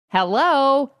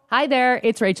Hello. Hi there,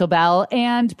 it's Rachel Bell,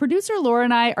 and producer Laura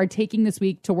and I are taking this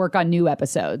week to work on new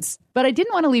episodes. But I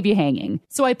didn't want to leave you hanging,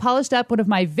 so I polished up one of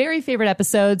my very favorite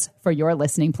episodes for your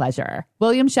listening pleasure.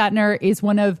 William Shatner is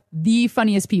one of the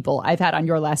funniest people I've had on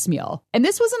Your Last Meal. And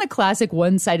this wasn't a classic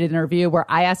one-sided interview where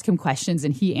I ask him questions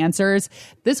and he answers.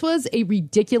 This was a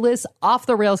ridiculous,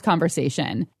 off-the-rails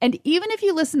conversation. And even if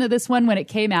you listen to this one when it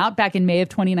came out back in May of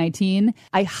 2019,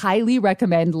 I highly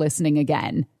recommend listening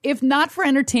again. If not for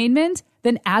entertainment,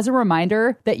 then as a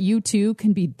reminder that you too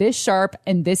can be this sharp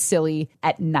and this silly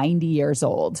at 90 years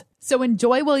old. So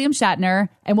enjoy William Shatner,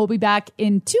 and we'll be back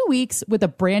in 2 weeks with a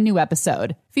brand new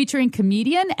episode featuring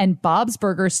comedian and Bob's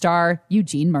Burgers star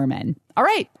Eugene Merman. All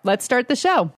right, let's start the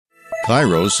show.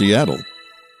 Cairo, Seattle.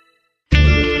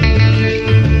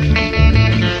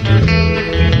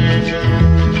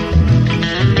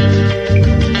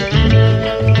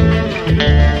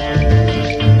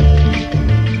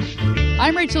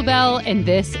 I'm Rachel Bell, and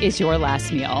this is Your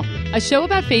Last Meal, a show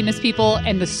about famous people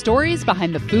and the stories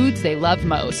behind the foods they love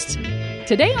most.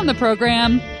 Today on the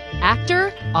program,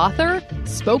 actor, author,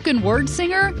 spoken word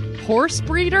singer, horse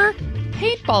breeder,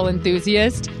 paintball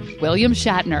enthusiast, William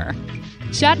Shatner.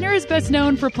 Shatner is best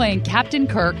known for playing Captain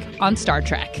Kirk on Star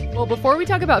Trek. Well, before we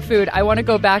talk about food, I want to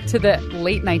go back to the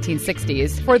late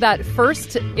 1960s for that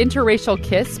first interracial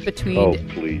kiss between... Oh,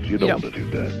 please, you don't want to do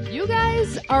that. You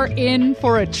guys are in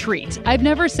for a treat. I've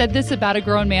never said this about a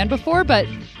grown man before, but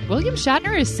William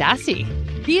Shatner is sassy.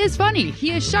 He is funny,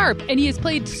 he is sharp, and he has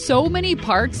played so many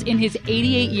parts in his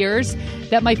 88 years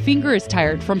that my finger is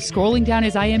tired from scrolling down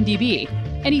his IMDb.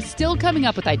 And he's still coming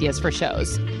up with ideas for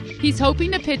shows. He's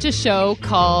hoping to pitch a show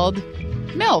called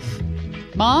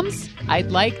MILF. Moms, I'd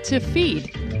like to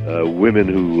feed. Women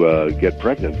who get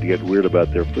pregnant get weird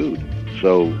about their food.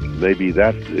 So maybe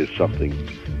that is something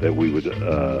that we would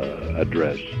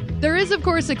address. There is, of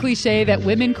course, a cliche that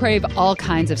women crave all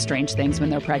kinds of strange things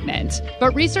when they're pregnant.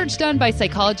 But research done by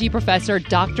psychology professor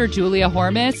Dr. Julia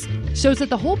Hormis shows that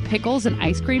the whole pickles and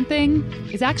ice cream thing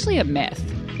is actually a myth.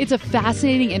 It's a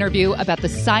fascinating interview about the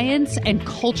science and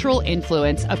cultural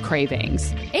influence of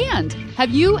cravings. And have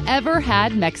you ever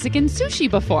had Mexican sushi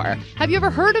before? Have you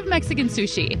ever heard of Mexican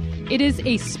sushi? It is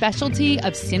a specialty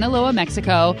of Sinaloa,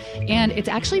 Mexico, and it's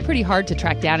actually pretty hard to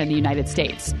track down in the United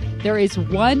States. There is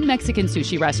one Mexican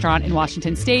sushi restaurant in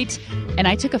Washington State, and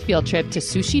I took a field trip to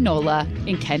Sushi Nola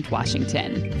in Kent,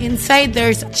 Washington. Inside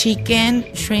there's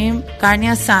chicken, shrimp, carne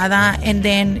asada, and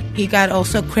then you got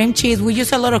also cream cheese. We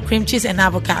use a lot of cream cheese and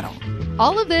avocado.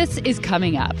 All of this is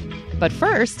coming up. But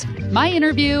first, my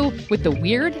interview with the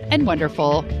weird and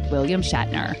wonderful William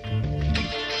Shatner.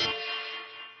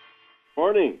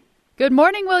 Morning. Good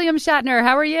morning, William Shatner.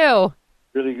 How are you?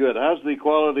 Really good. How's the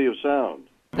quality of sound?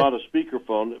 Not a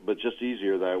speakerphone, but just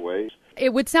easier that way.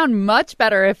 It would sound much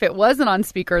better if it wasn't on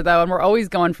speaker, though, and we're always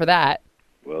going for that.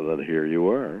 Well, then here you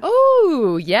are.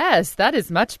 Oh, yes, that is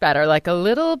much better. Like a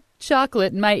little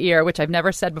chocolate in my ear, which I've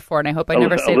never said before, and I hope I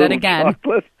never say that again.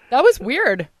 Chocolate? That was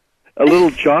weird. A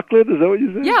little chocolate? Is that what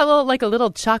you said? Yeah, like a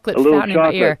little chocolate fountain in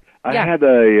my ear. I had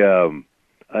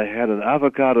an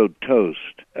avocado toast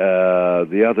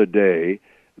the other day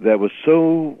that was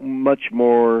so much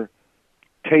more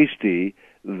tasty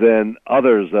than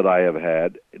others that I have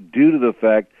had due to the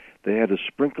fact they had a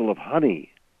sprinkle of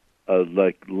honey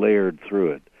layered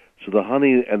through it. So the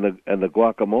honey and the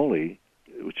guacamole,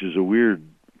 which is a weird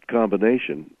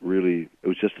combination, really, it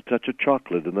was just a touch of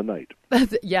chocolate in the night.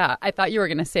 Yeah, I thought you were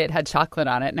going to say it had chocolate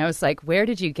on it, and I was like, where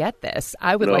did you get this?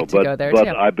 I would like to go there, too.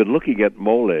 But I've been looking at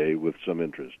mole with some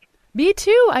interest. Me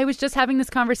too. I was just having this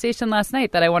conversation last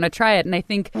night that I want to try it, and I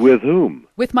think... With whom?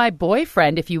 With my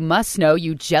boyfriend, if you must know,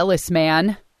 you jealous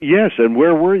man. Yes, and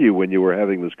where were you when you were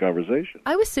having this conversation?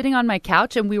 I was sitting on my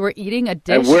couch, and we were eating a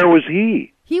dish. And where was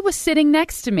he? He was sitting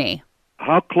next to me.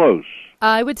 How close?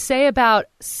 I would say about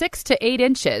 6 to 8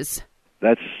 inches.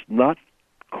 That's not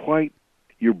quite...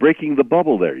 You're breaking the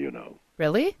bubble there, you know.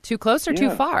 Really? Too close or too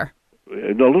far?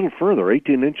 No, a little further.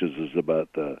 18 inches is about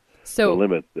the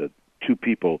limit that two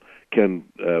people can,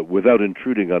 without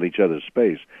intruding on each other's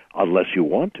space, unless you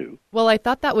want to. Well, I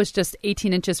thought that was just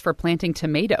 18 inches for planting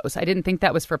tomatoes. I didn't think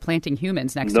that was for planting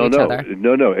humans next to each other.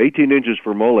 No, 18 inches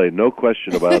for mole, no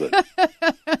question about it.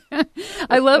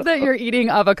 I love that you're eating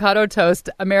avocado toast,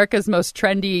 America's most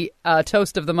trendy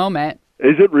toast of the moment.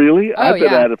 Is it really? Oh, I've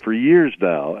been at it for years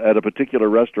now at a particular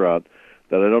restaurant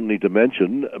that I don't need to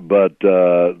mention, but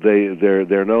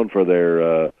they're known for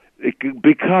their...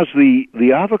 because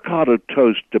the avocado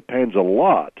toast depends a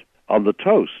lot on the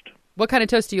toast. What kind of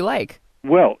toast do you like?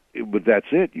 Well, but that's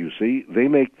it, you see. They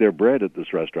make their bread at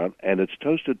this restaurant, and it's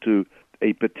toasted to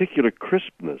a particular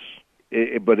crispness.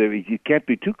 But it can't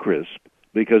be too crisp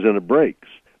because then it breaks.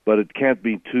 But it can't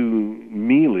be too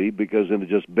mealy because then it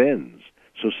just bends.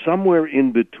 So somewhere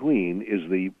in between is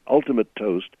the ultimate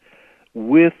toast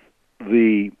with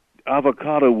the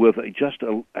avocado with just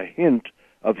a hint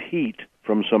of heat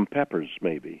from some peppers,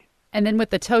 maybe. And then with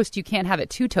the toast, you can't have it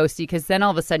too toasty because then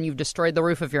all of a sudden you've destroyed the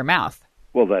roof of your mouth.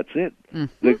 Well, that's it.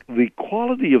 Mm-hmm. The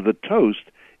quality of the toast,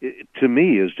 to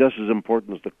me, is just as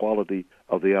important as the quality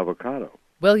of the avocado.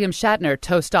 William Shatner,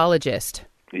 toastologist.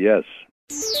 Yes.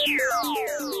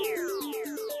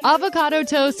 Avocado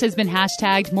toast has been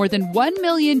hashtagged more than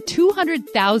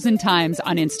 1,200,000 times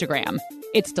on Instagram.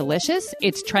 It's delicious,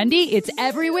 it's trendy, it's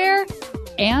everywhere,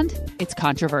 and it's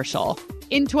controversial.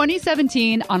 In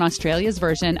 2017, on Australia's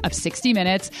version of 60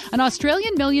 Minutes, an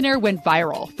Australian millionaire went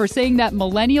viral for saying that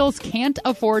millennials can't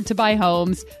afford to buy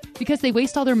homes because they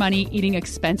waste all their money eating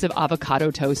expensive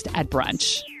avocado toast at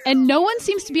brunch. And no one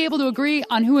seems to be able to agree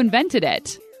on who invented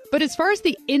it. But as far as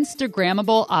the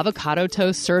Instagrammable avocado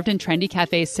toast served in trendy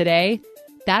cafes today,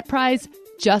 that prize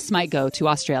just might go to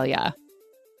Australia.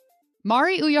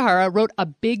 Mari Uyahara wrote a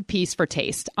big piece for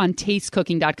Taste on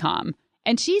tastecooking.com.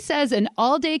 And she says an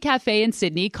all-day cafe in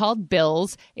Sydney called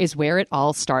Bill's is where it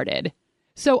all started.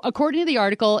 So according to the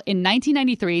article, in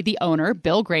 1993, the owner,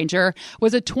 Bill Granger,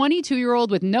 was a 22-year-old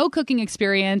with no cooking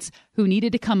experience who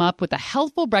needed to come up with a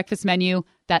healthful breakfast menu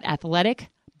that athletic,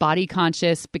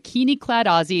 body-conscious, bikini-clad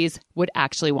Aussies would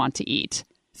actually want to eat.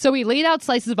 So he laid out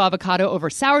slices of avocado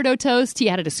over sourdough toast, he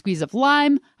added a squeeze of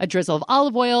lime, a drizzle of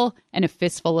olive oil, and a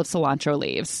fistful of cilantro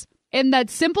leaves. And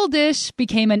that simple dish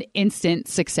became an instant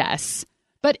success.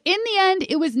 But in the end,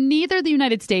 it was neither the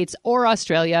United States or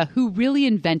Australia who really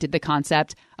invented the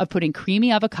concept of putting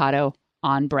creamy avocado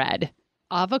on bread.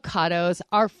 Avocados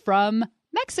are from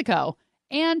Mexico,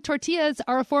 and tortillas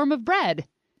are a form of bread.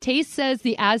 Taste says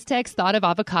the Aztecs thought of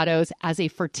avocados as a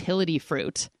fertility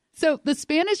fruit. So the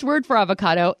Spanish word for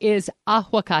avocado is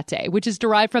aguacate, which is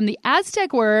derived from the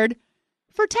Aztec word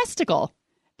for testicle.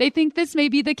 They think this may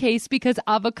be the case because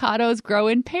avocados grow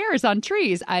in pairs on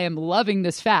trees. I am loving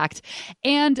this fact.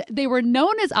 And they were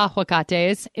known as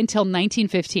aguacates until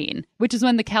 1915, which is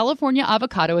when the California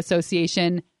Avocado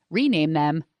Association renamed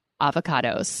them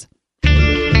avocados.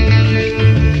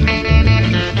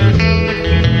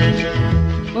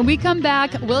 When we come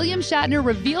back, William Shatner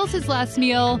reveals his last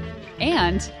meal,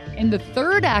 and in the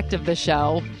third act of the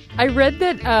show, I read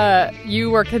that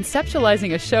you were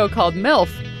conceptualizing a show called MILF.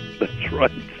 That's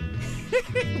right.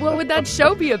 What would that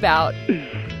show be about?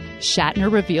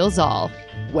 Shatner reveals all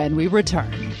when we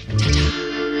return.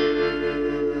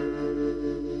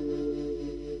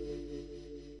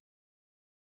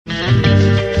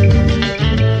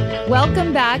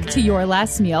 Welcome back to Your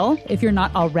Last Meal. If you're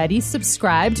not already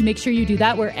subscribed, make sure you do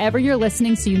that wherever you're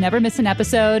listening so you never miss an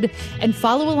episode. And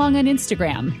follow along on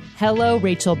Instagram. Hello,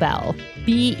 Rachel Bell.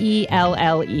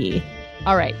 Belle.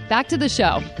 All right, back to the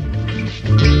show.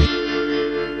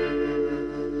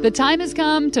 The time has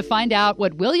come to find out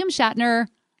what William Shatner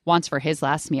wants for his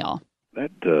last meal.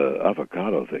 That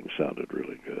avocado thing sounded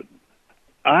really good.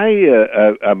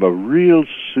 I'm a real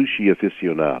sushi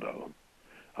aficionado.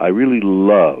 I really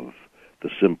love the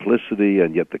simplicity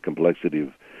and yet the complexity of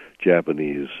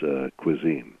Japanese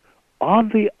cuisine. On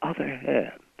the other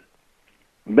hand,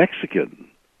 Mexican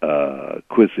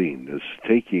cuisine is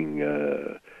taking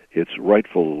its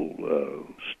rightful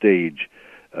stage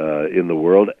in the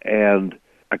world, and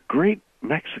a great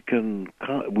Mexican,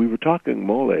 we were talking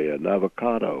mole and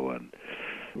avocado and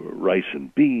rice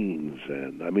and beans,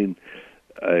 and I mean,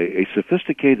 a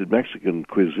sophisticated Mexican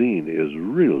cuisine is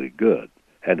really good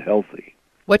and healthy.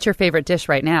 What's your favorite dish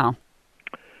right now?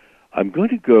 I'm going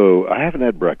to go, I haven't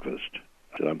had breakfast,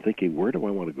 and I'm thinking, where do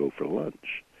I want to go for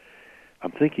lunch?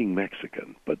 I'm thinking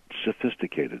Mexican, but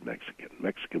sophisticated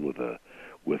Mexican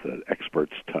with an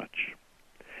expert's touch.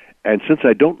 And since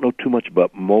I don't know too much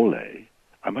about mole,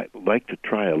 I might like to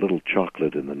try a little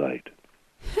chocolate in the night.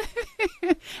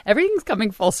 Everything's coming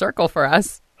full circle for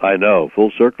us. I know.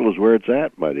 Full circle is where it's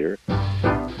at, my dear.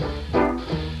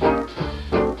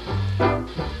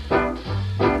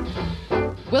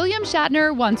 William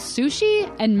Shatner wants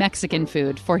sushi and Mexican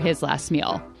food for his last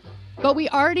meal. But we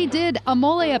already did a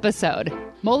mole episode.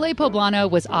 Mole Poblano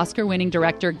was Oscar-winning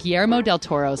director Guillermo del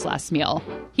Toro's last meal.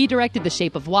 He directed The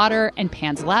Shape of Water and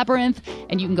Pan's Labyrinth,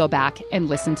 and you can go back and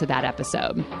listen to that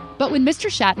episode. But when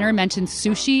Mr. Shatner mentioned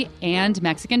sushi and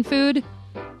Mexican food,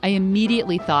 I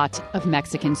immediately thought of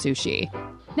Mexican sushi.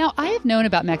 Now, I have known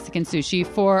about Mexican sushi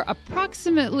for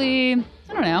approximately,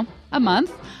 a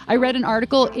month. I read an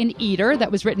article in Eater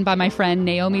that was written by my friend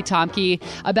Naomi Tomke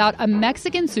about a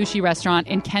Mexican sushi restaurant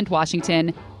in Kent,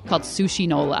 Washington called Sushi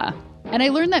Nola. And I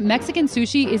learned that Mexican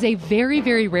sushi is a very,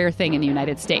 very rare thing in the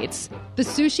United States. The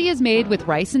sushi is made with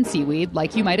rice and seaweed,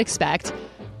 like you might expect,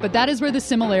 but that is where the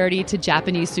similarity to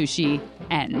Japanese sushi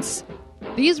ends.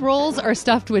 These rolls are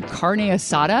stuffed with carne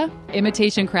asada,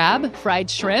 imitation crab, fried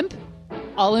shrimp,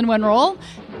 all in one roll,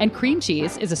 and cream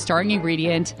cheese is a starring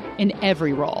ingredient in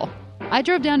every roll. I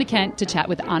drove down to Kent to chat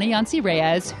with Ana Yancy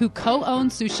Reyes, who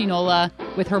co-owns Sushi Nola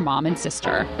with her mom and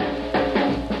sister.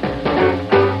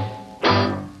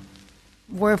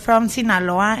 We're from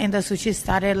Sinaloa, and the sushi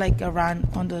started like around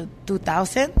on the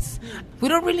 2000s. We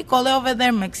don't really call it over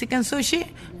there Mexican sushi.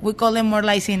 We call it more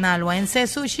like Sinaloense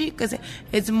sushi because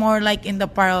it's more like in the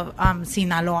part of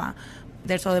Sinaloa.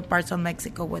 There's other parts of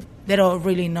Mexico where they don't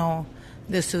really know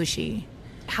the sushi.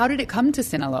 How did it come to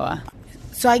Sinaloa?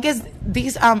 So I guess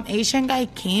this Asian guy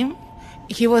came.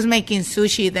 He was making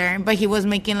sushi there, but he was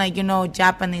making like,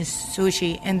 Japanese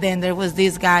sushi. And then there was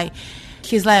this guy.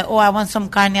 He's like, oh, I want some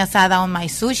carne asada on my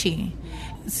sushi.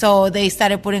 So they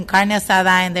started putting carne asada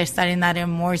and they're starting adding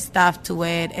more stuff to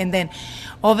it. And then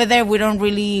over there, we don't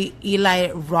really eat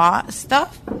like raw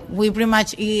stuff. We pretty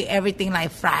much eat everything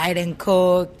like fried and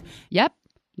cooked. Yep,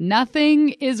 nothing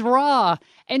is raw.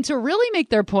 And to really make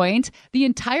their point, the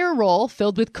entire roll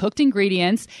filled with cooked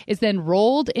ingredients is then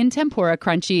rolled in tempura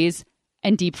crunchies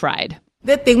and deep fried.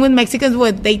 The thing with Mexicans,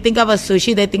 when they think about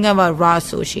sushi, they think about raw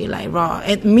sushi, like raw.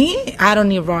 And me, I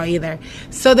don't eat raw either.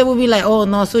 So they will be like, oh,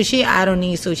 no sushi, I don't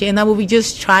eat sushi. And I will be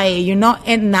just try it,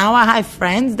 And now I have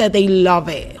friends that they love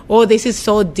it. Oh, this is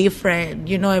so different.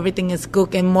 Everything is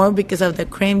cooked and more because of the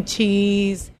cream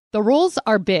cheese. The rolls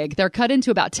are big. They're cut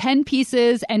into about 10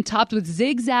 pieces and topped with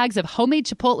zigzags of homemade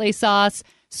chipotle sauce,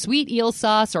 sweet eel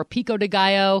sauce or pico de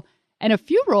gallo, and a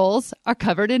few rolls are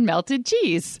covered in melted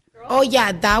cheese. Oh,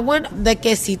 yeah, that one, the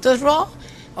quesitos roll.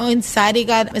 Inside, it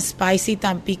got spicy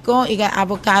tampico, it got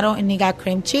avocado, and it got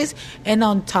cream cheese. And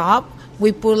on top,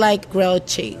 we put, like, grilled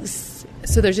cheese.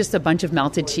 So there's just a bunch of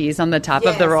melted cheese on the top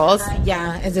of the rolls?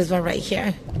 Yeah, it's this one right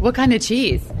here. What kind of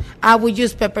cheese? We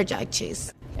use pepper jack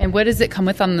cheese. And what does it come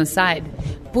with on the side?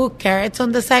 Put carrots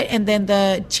on the side, and then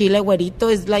the chile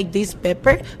güerito is like this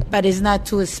pepper, but it's not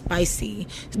too spicy.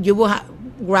 You will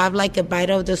grab like a bite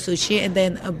of the sushi and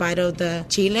then a bite of the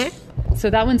chile.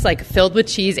 So that one's like filled with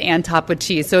cheese and topped with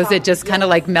cheese. So is it just kind of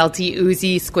like melty,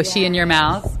 oozy, squishy in your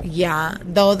mouth? Yeah.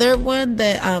 The other one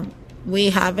that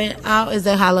we have it out is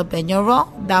the jalapeno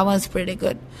roll. That one's pretty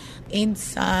good.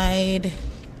 Inside,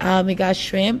 we got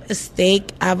shrimp,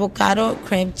 steak, avocado,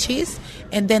 cream cheese.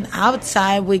 And then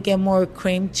outside, we get more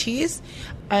cream cheese,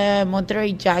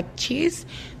 Monterey Jack cheese,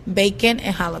 bacon,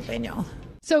 and jalapeno.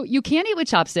 So you can eat with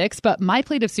chopsticks, but my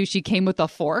plate of sushi came with a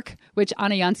fork, which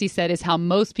Ana Yancy said is how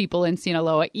most people in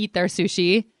Sinaloa eat their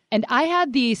sushi. And I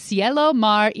had the cielo,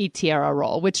 mar, y tierra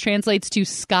roll, which translates to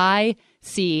sky,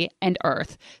 sea, and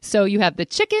earth. So you have the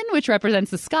chicken, which represents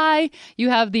the sky. You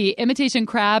have the imitation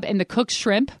crab and the cooked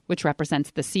shrimp, which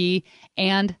represents the sea,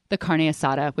 and the carne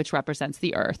asada, which represents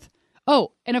the earth.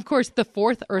 Oh, and of course, the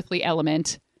fourth earthly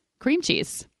element, cream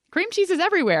cheese. Cream cheese is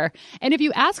everywhere. And if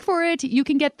you ask for it, you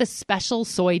can get the special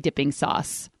soy dipping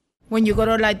sauce. When you go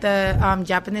to like the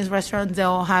Japanese restaurants,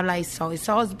 they'll have like soy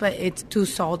sauce, but it's too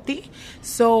salty.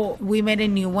 So we made a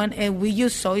new one and we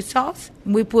use soy sauce.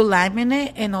 We put lime in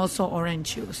it and also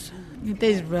orange juice. It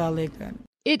tastes really good.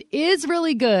 It is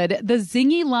really good. The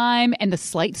zingy lime and the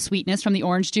slight sweetness from the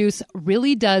orange juice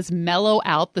really does mellow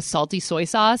out the salty soy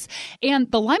sauce.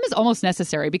 And the lime is almost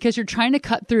necessary because you're trying to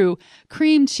cut through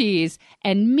cream cheese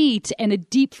and meat and a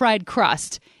deep fried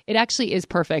crust. It actually is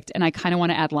perfect, and I kind of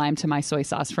want to add lime to my soy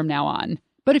sauce from now on.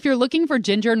 But if you're looking for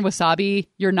ginger and wasabi,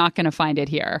 you're not going to find it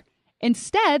here.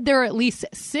 Instead, there are at least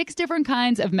 6 different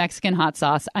kinds of Mexican hot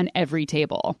sauce on every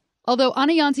table. Although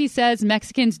Ana Yancy says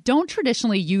Mexicans don't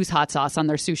traditionally use hot sauce on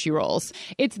their sushi rolls.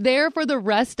 It's there for the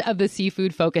rest of the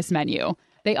seafood-focused menu.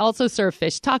 They also serve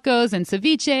fish tacos and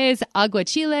ceviches,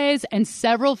 aguachiles, and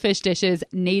several fish dishes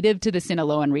native to the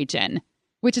Sinaloan region,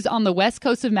 which is on the west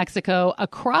coast of Mexico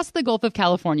across the Gulf of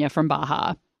California from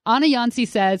Baja. Ana Yancy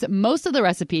says most of the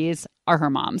recipes are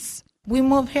her mom's. We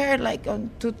moved here like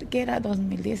on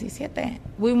 2017.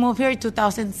 We moved here in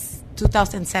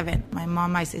 2007, my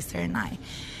mom, my sister, and I.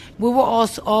 We were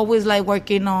also always like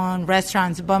working on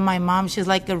restaurants, but my mom, she's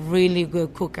like a really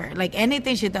good cooker. Like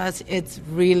anything she does, it's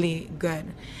really good.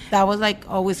 That was like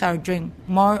always our dream,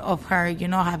 more of her,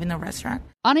 having a restaurant.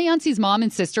 Anayansi's mom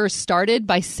and sister started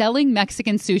by selling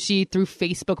Mexican sushi through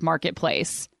Facebook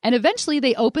Marketplace. And eventually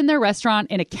they opened their restaurant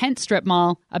in a Kent strip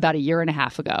mall about 1.5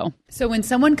 years ago. So when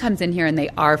someone comes in here and they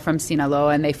are from Sinaloa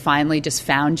and they finally just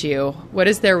found you, what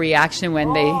is their reaction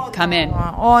when they come in?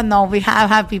 Oh, no, we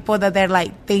have people that they're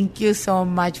like, thank you so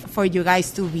much for you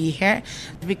guys to be here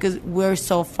because we're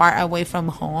so far away from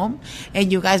home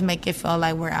and you guys make it feel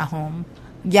like we're at home.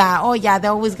 Yeah, oh yeah, they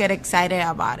always get excited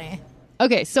about it.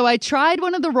 Okay, so I tried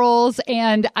one of the rolls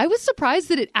and I was surprised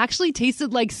that it actually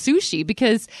tasted like sushi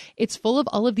because it's full of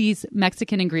all of these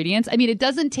Mexican ingredients. I mean, it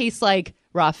doesn't taste like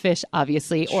raw fish,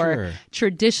 obviously, or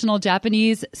traditional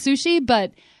Japanese sushi,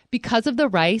 but because of the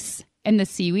rice and the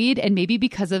seaweed and maybe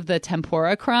because of the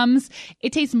tempura crumbs,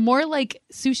 it tastes more like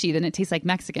sushi than it tastes like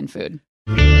Mexican food.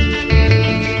 We're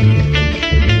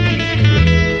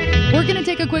going to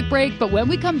take a quick break, but when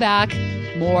we come back,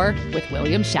 more with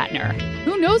William Shatner.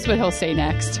 Who knows what he'll say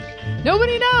next?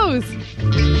 Nobody knows.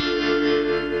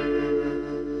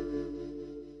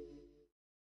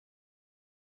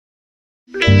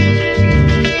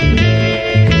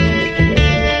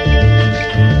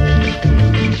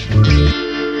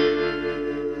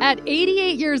 At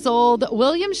 88 years old,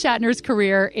 William Shatner's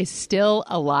career is still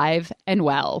alive and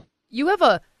well. You have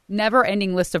a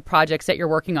never-ending list of projects that you're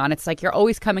working on. It's like you're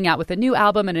always coming out with a new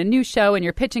album and a new show and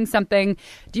you're pitching something.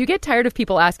 Do you get tired of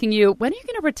people asking you, when are you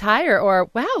going to retire? Or,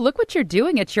 wow, look what you're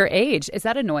doing at your age. Is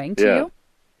that annoying to you?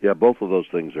 Yeah, both of those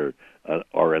things are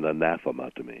an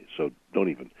anathema to me. So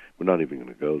we're not even going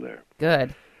to go there.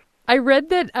 Good. I read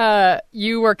that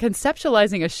you were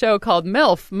conceptualizing a show called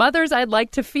MILF, Mothers I'd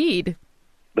Like to Feed.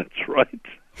 That's right.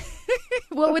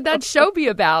 What would that show be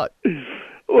about?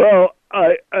 Well,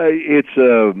 I'm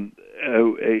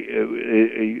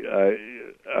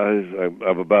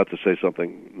about to say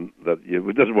something that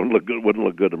it doesn't wouldn't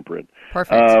look good in print.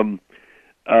 Perfect.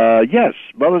 Yes,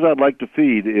 Mothers I'd Like to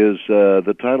Feed is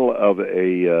the title of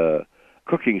a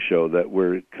cooking show that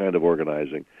we're kind of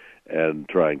organizing and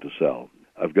trying to sell.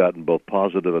 I've gotten both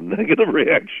positive and negative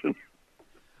reaction.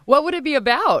 What would it be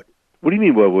about? What do you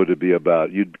mean, what would it be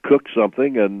about? You'd cook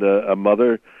something and a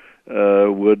mother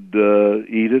would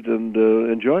eat it and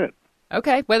enjoy it.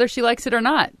 Okay, whether she likes it or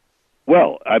not.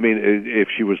 Well, I mean, if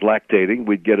she was lactating,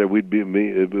 we'd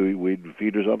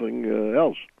feed her something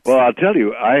else. Well, I'll tell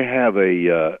you, I have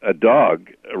a dog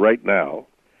right now.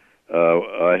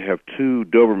 I have 2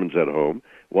 Dobermans at home.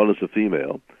 One is a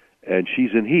female, and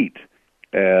she's in heat,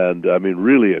 and I mean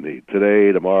really in heat.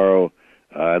 Today, tomorrow,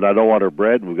 and I don't want her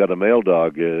bred. And we've got a male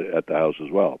dog at the house as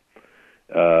well.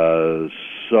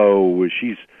 So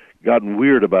she's gotten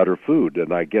weird about her food,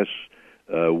 and I guess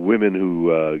women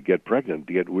who get pregnant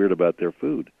get weird about their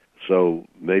food. So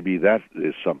maybe that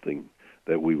is something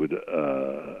that we would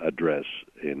address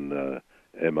in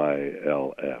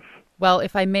MILF. Well,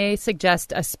 if I may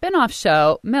suggest a spin-off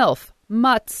show, MILF,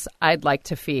 Mutts I'd Like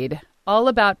to Feed, all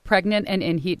about pregnant and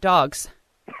in-heat dogs.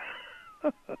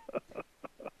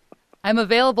 I'm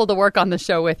available to work on the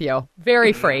show with you.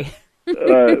 Very free.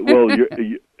 Well,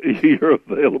 you're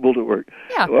available to work.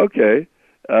 Yeah. Okay.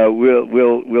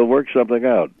 We'll work something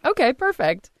out. Okay,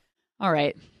 perfect. All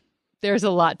right. There's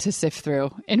a lot to sift through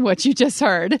in what you just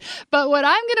heard. But what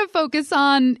I'm going to focus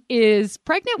on is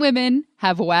pregnant women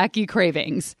have wacky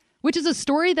cravings, which is a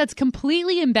story that's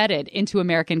completely embedded into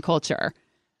American culture.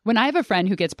 When I have a friend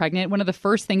who gets pregnant, one of the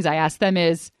first things I ask them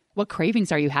is, what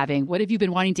cravings are you having? What have you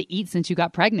been wanting to eat since you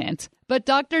got pregnant? But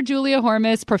Dr. Julia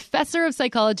Hormis, professor of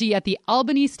psychology at the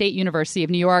Albany State University of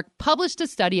New York, published a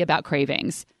study about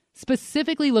cravings,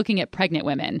 specifically looking at pregnant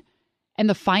women. And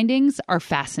the findings are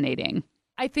fascinating.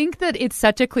 I think that it's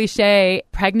such a cliche.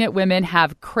 Pregnant women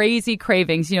have crazy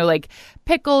cravings, like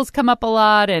pickles come up a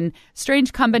lot and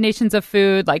strange combinations of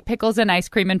food like pickles and ice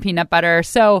cream and peanut butter.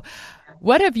 So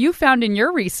what have you found in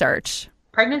your research?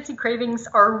 Pregnancy cravings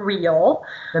are real.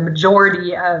 The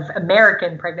majority of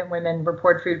American pregnant women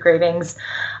report food cravings.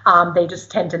 They just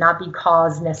tend to not be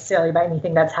caused necessarily by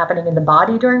anything that's happening in the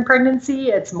body during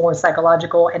pregnancy. It's more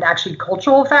psychological and actually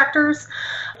cultural factors.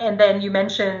 And then you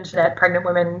mentioned that pregnant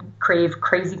women crave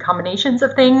crazy combinations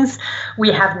of things.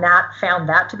 We have not found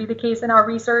that to be the case in our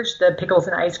research. The pickles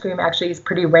and ice cream actually is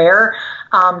pretty rare.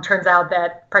 Turns out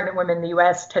that pregnant women in the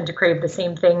U.S. tend to crave the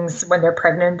same things when they're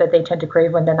pregnant that they tend to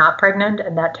crave when they're not pregnant.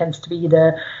 And that tends to be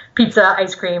the pizza,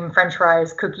 ice cream, French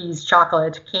fries, cookies,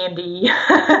 chocolate, candy,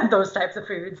 those types of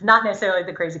foods, not necessarily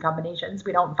the crazy combinations.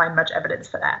 We don't find much evidence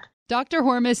for that. Dr.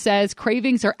 Hormis says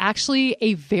cravings are actually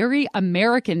a very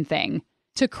American thing.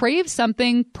 To crave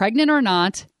something, pregnant or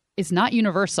not, is not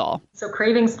universal. So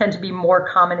cravings tend to be more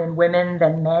common in women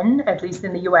than men, at least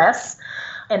in the U.S.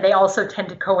 And they also tend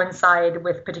to coincide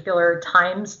with particular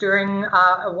times during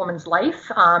a woman's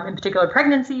life, in particular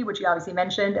pregnancy, which you obviously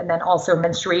mentioned, and then also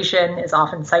menstruation is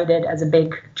often cited as a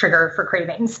big trigger for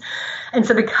cravings. And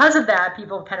so because of that,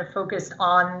 people kind of focused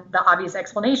on the obvious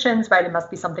explanations, right? It must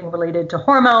be something related to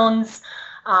hormones.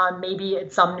 Maybe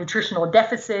it's some nutritional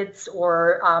deficits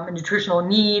or a nutritional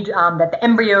need that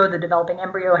the developing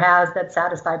embryo has that's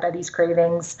satisfied by these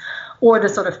cravings. Or the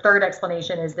sort of third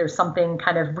explanation is there's something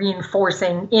kind of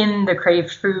reinforcing in the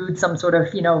craved food, some sort of,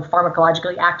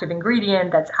 pharmacologically active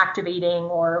ingredient that's activating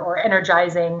or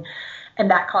energizing, and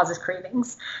that causes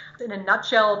cravings. In a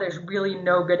nutshell, there's really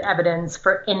no good evidence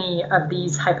for any of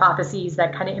these hypotheses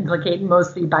that kind of implicate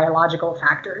mostly biological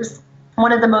factors.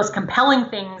 One of the most compelling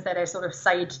things that I sort of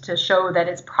cite to show that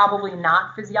it's probably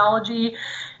not physiology,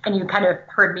 and you kind of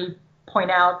heard me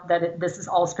point out that this is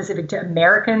all specific to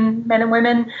American men and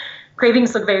women,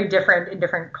 cravings look very different in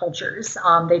different cultures.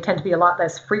 They tend to be a lot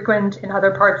less frequent in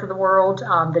other parts of the world.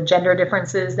 The gender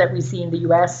differences that we see in the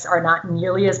US are not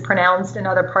nearly as pronounced in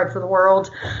other parts of the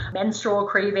world. Menstrual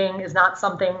craving is not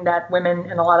something that women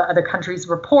in a lot of other countries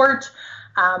report.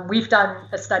 We've done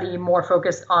a study more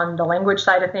focused on the language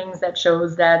side of things that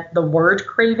shows that the word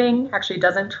craving actually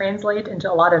doesn't translate into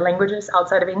a lot of languages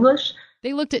outside of English.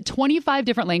 They looked at 25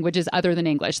 different languages other than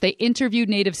English. They interviewed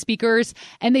native speakers,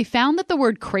 and they found that the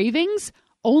word cravings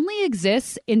only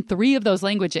exists in 3 of those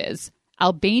languages: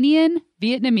 Albanian,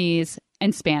 Vietnamese,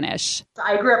 and Spanish.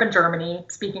 I grew up in Germany,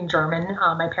 speaking German.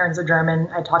 My parents are German.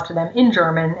 I talked to them in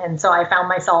German. And so I found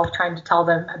myself trying to tell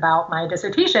them about my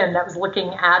dissertation that was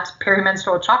looking at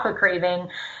perimenstrual chocolate craving.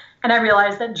 And I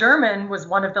realized that German was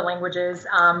one of the languages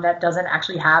that doesn't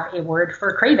actually have a word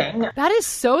for craving. That is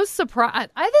so surprising.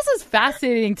 This is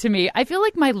fascinating to me. I feel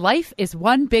like my life is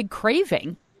one big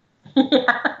craving.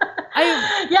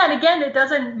 Yeah, and again, it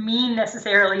doesn't mean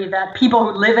necessarily that people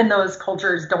who live in those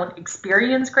cultures don't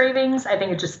experience cravings. I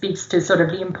think it just speaks to sort of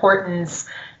the importance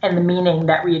and the meaning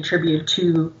that we attribute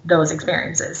to those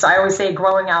experiences. So I always say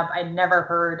growing up, I never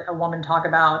heard a woman talk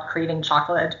about craving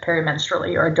chocolate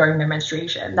perimenstrually or during their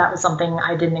menstruation. That was something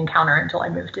I didn't encounter until I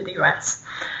moved to the US.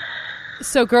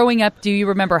 So growing up, do you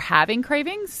remember having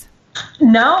cravings?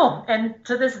 No. And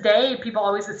to this day, people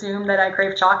always assume that I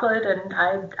crave chocolate, and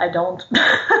I don't.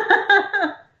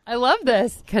 I love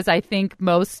this because I think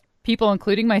most people,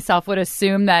 including myself, would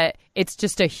assume that it's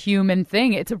just a human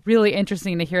thing. It's really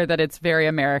interesting to hear that it's very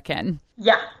American.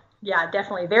 Yeah,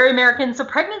 definitely. Very American. So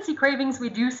pregnancy cravings we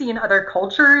do see in other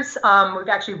cultures. We've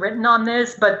actually written on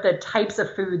this, but the types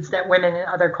of foods that women in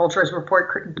other cultures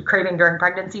report craving during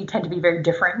pregnancy tend to be very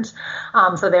different.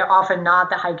 So they're often not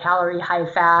the high calorie, high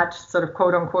fat, sort of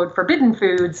quote unquote forbidden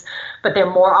foods, but they're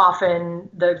more often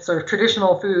the sort of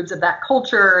traditional foods of that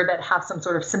culture that have some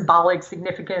sort of symbolic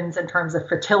significance in terms of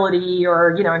fertility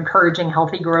or, encouraging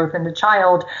healthy growth in the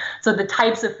child. So the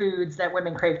types of foods that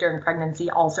women crave during pregnancy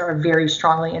also are very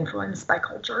strongly influenced by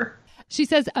culture. She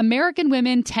says American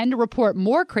women tend to report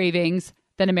more cravings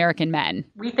than American men.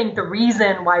 We think the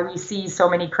reason why we see so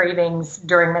many cravings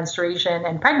during menstruation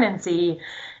and pregnancy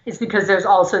is because there's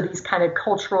also these kind of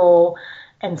cultural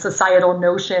and societal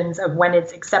notions of when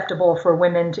it's acceptable for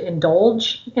women to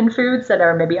indulge in foods that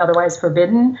are maybe otherwise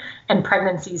forbidden. And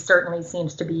pregnancy certainly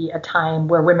seems to be a time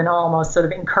where women are almost sort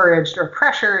of encouraged or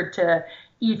pressured to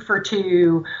eat for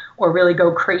 2 or really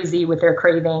go crazy with their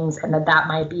cravings, and that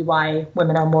might be why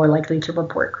women are more likely to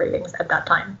report cravings at that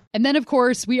time. And then, of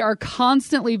course, we are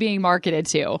constantly being marketed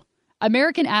to.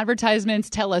 American advertisements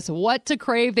tell us what to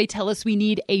crave. They tell us we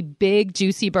need a big,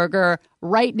 juicy burger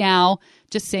right now.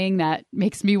 Just saying that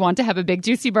makes me want to have a big,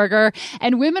 juicy burger.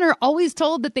 And women are always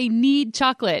told that they need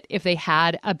chocolate if they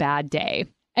had a bad day.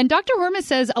 And Dr. Hormus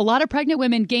says a lot of pregnant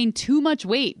women gain too much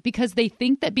weight because they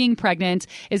think that being pregnant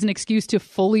is an excuse to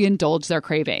fully indulge their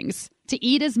cravings, to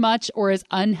eat as much or as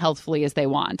unhealthfully as they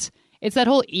want. It's that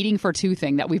whole eating for 2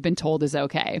 thing that we've been told is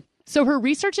okay. So her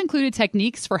research included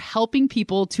techniques for helping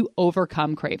people to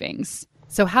overcome cravings.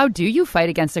 So how do you fight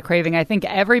against a craving? I think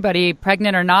everybody,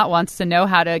 pregnant or not, wants to know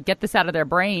how to get this out of their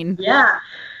brain. Yeah.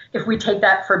 If we take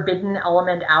that forbidden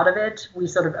element out of it, we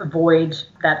sort of avoid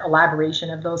that elaboration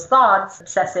of those thoughts,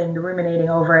 obsessing, ruminating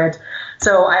over it.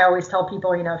 So I always tell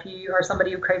people, if you are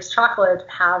somebody who craves chocolate,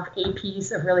 have a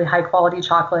piece of really high quality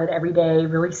chocolate every day,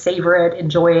 really savor it,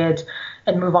 enjoy it,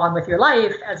 and move on with your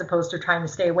life, as opposed to trying to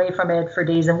stay away from it for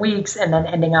days and weeks and then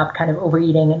ending up kind of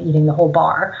overeating and eating the whole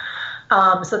bar.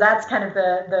 So that's kind of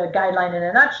the guideline in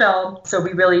a nutshell. So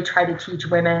we really try to teach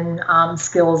women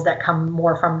skills that come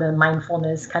more from the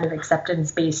mindfulness kind of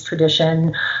acceptance-based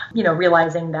tradition,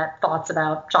 realizing that thoughts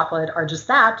about chocolate are just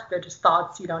that. They're just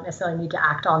thoughts. You don't necessarily need to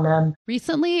act on them.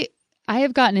 Recently, I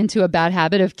have gotten into a bad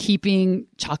habit of keeping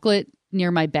chocolate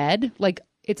near my bed. Like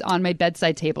it's on my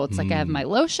bedside table. It's like I have my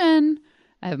lotion,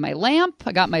 I have my lamp,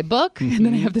 I got my book, and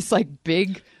then I have this like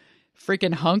big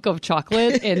freaking hunk of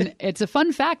chocolate. And it's a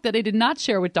fun fact that I did not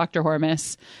share with Dr.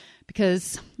 Hormus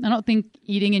because I don't think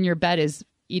eating in your bed is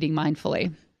eating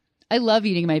mindfully. I love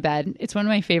eating in my bed. It's one of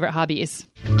my favorite hobbies.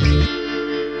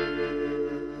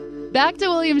 Back to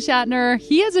William Shatner.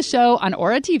 He has a show on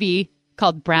Aura TV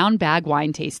called Brown Bag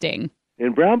Wine Tasting.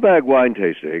 In Brown Bag Wine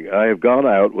Tasting, I have gone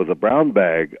out with a brown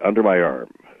bag under my arm,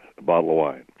 a bottle of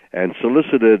wine, and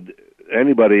solicited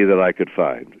anybody that I could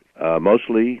find,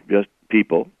 mostly just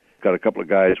people. Got a couple of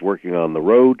guys working on the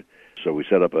road, so we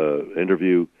set up an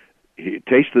interview.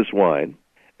 Taste this wine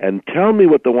and tell me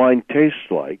what the wine tastes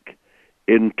like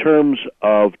in terms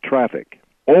of traffic.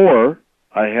 Or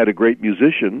I had a great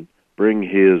musician bring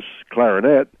his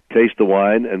clarinet, taste the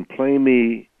wine, and play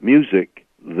me music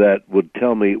that would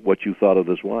tell me what you thought of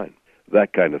this wine.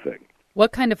 That kind of thing.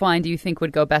 What kind of wine do you think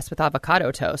would go best with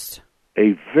avocado toast?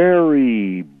 A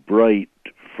very bright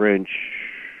French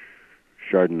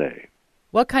Chardonnay.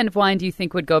 What kind of wine do you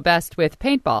think would go best with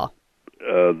paintball?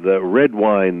 The red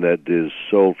wine that is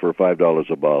sold for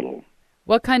 $5 a bottle.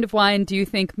 What kind of wine do you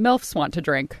think MILFs want to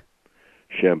drink?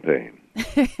 Champagne.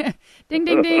 Ding,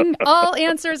 ding, ding. All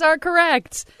answers are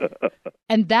correct.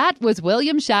 And that was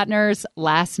William Shatner's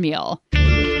last meal.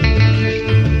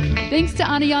 Thanks to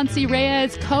Anayansi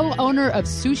Reyes, co-owner of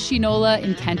Sushi Nola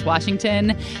in Kent,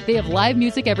 Washington. They have live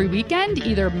music every weekend,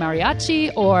 either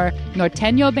mariachi or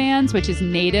norteño bands, which is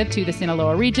native to the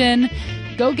Sinaloa region.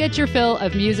 Go get your fill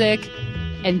of music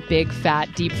and big,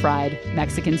 fat, deep-fried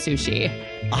Mexican sushi.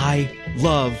 I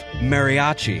love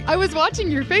mariachi. I was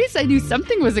watching your face. I knew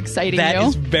something was exciting you. That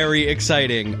is very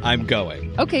exciting. I'm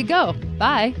going. Okay, go.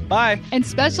 Bye. Bye. And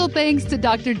special thanks to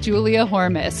Dr. Julia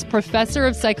Hormus, professor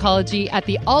of psychology at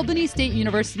the Albany State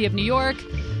University of New York.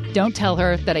 Don't tell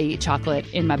her that I eat chocolate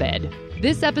in my bed.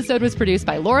 This episode was produced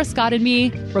by Laura Scott and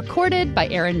me, recorded by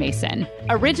Aaron Mason.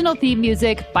 Original theme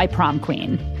music by Prom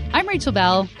Queen. I'm Rachel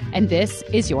Bell, and this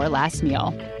is Your Last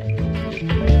Meal.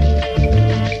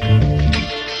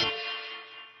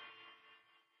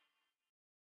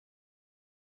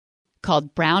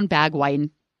 Called Brown Bag Wine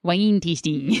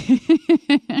Tasting.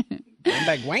 Brown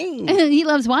Bag Wine. He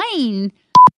loves wine.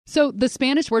 So the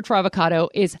Spanish word for avocado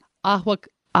is aguacate.